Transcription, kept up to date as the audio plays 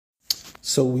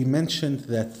So we mentioned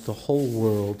that the whole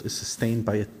world is sustained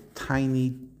by a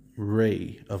tiny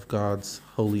ray of God's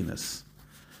holiness.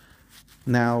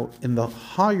 Now, in the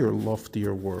higher,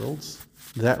 loftier worlds,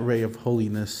 that ray of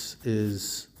holiness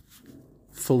is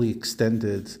fully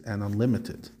extended and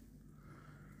unlimited.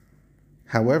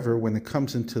 However, when it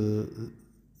comes into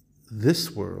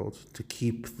this world, to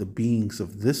keep the beings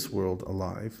of this world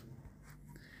alive,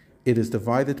 it is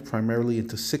divided primarily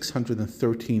into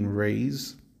 613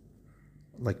 rays,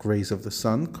 like rays of the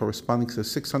sun, corresponding to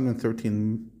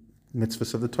 613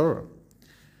 mitzvahs of the Torah.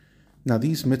 Now,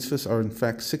 these mitzvahs are in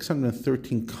fact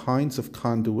 613 kinds of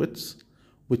conduits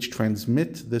which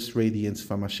transmit this radiance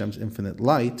from Hashem's infinite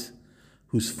light,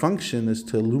 whose function is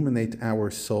to illuminate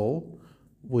our soul,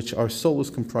 which our soul is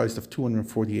comprised of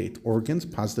 248 organs,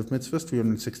 positive mitzvahs,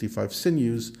 365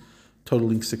 sinews,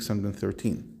 totaling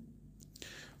 613.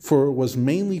 For it was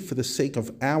mainly for the sake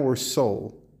of our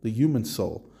soul, the human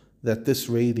soul, that this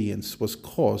radiance was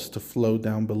caused to flow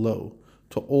down below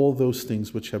to all those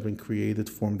things which have been created,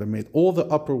 formed, and made. All the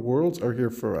upper worlds are here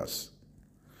for us.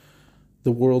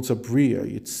 The worlds of Bria,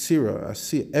 Yitzira,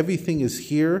 Asiya, everything is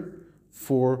here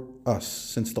for us,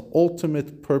 since the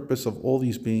ultimate purpose of all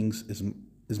these beings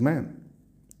is man.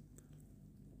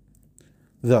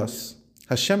 Thus,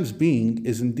 Hashem's being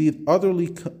is indeed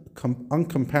utterly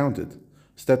uncompounded,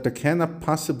 so that there cannot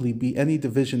possibly be any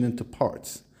division into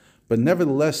parts. But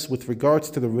nevertheless, with regards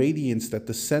to the radiance that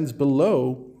descends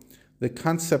below, the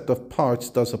concept of parts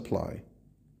does apply.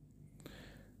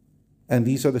 And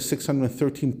these are the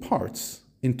 613 parts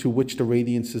into which the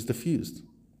radiance is diffused.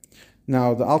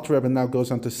 Now, the Alter Rebbe now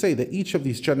goes on to say that each of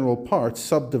these general parts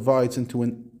subdivides into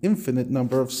an infinite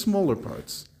number of smaller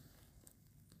parts.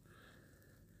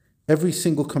 Every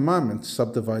single commandment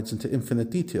subdivides into infinite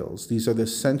details. These are the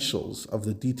essentials of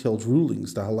the detailed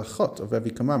rulings, the halachot of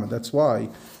every commandment. That's why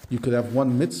you could have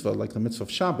one mitzvah, like the mitzvah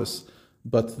of Shabbos,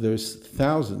 but there's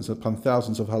thousands upon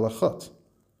thousands of halachot,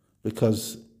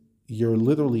 because you're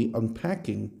literally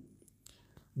unpacking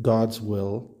God's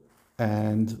will,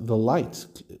 and the light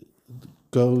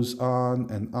goes on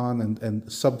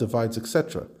and subdivides,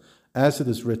 etc. As it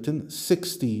is written,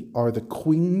 60 are the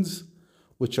queens,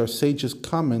 which our sages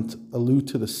comment allude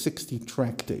to the 60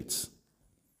 tractates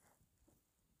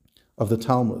of the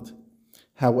Talmud.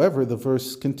 However, the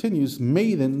verse continues,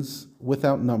 maidens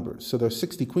without number. So there are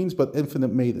 60 queens, but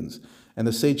infinite maidens. And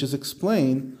the sages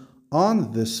explain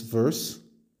on this verse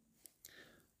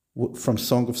from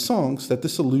Song of Songs that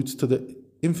this alludes to the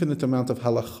infinite amount of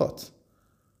halachot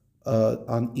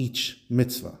on each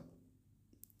mitzvah.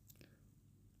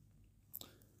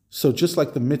 So just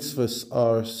like the mitzvahs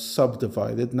are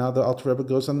subdivided, now the Alter Rebbe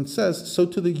goes on and says, so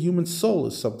too the human soul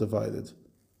is subdivided.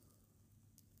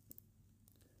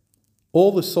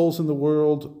 All the souls in the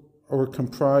world are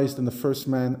comprised in the first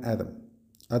man,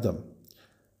 Adam.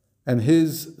 And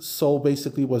his soul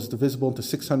basically was divisible into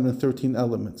 613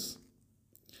 elements.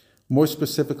 More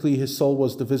specifically, his soul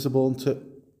was divisible into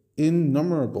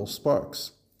innumerable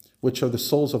sparks, which are the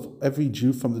souls of every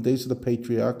Jew from the days of the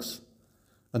patriarchs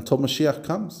until Mashiach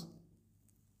comes,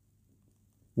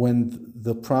 when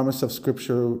the promise of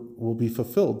Scripture will be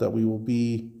fulfilled, that we will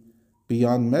be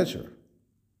beyond measure.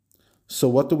 So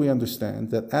what do we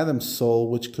understand? That Adam's soul,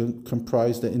 which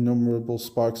comprised the innumerable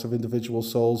sparks of individual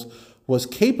souls, was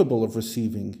capable of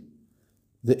receiving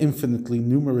the infinitely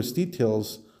numerous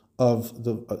details of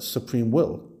the supreme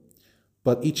will.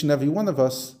 But each and every one of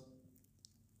us,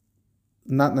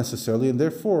 not necessarily, and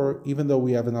therefore, even though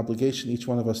we have an obligation, each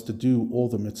one of us, to do all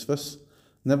the mitzvahs,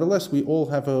 nevertheless, we all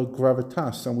have a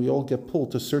gravitas, and we all get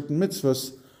pulled to certain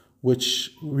mitzvahs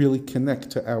which really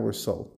connect to our soul.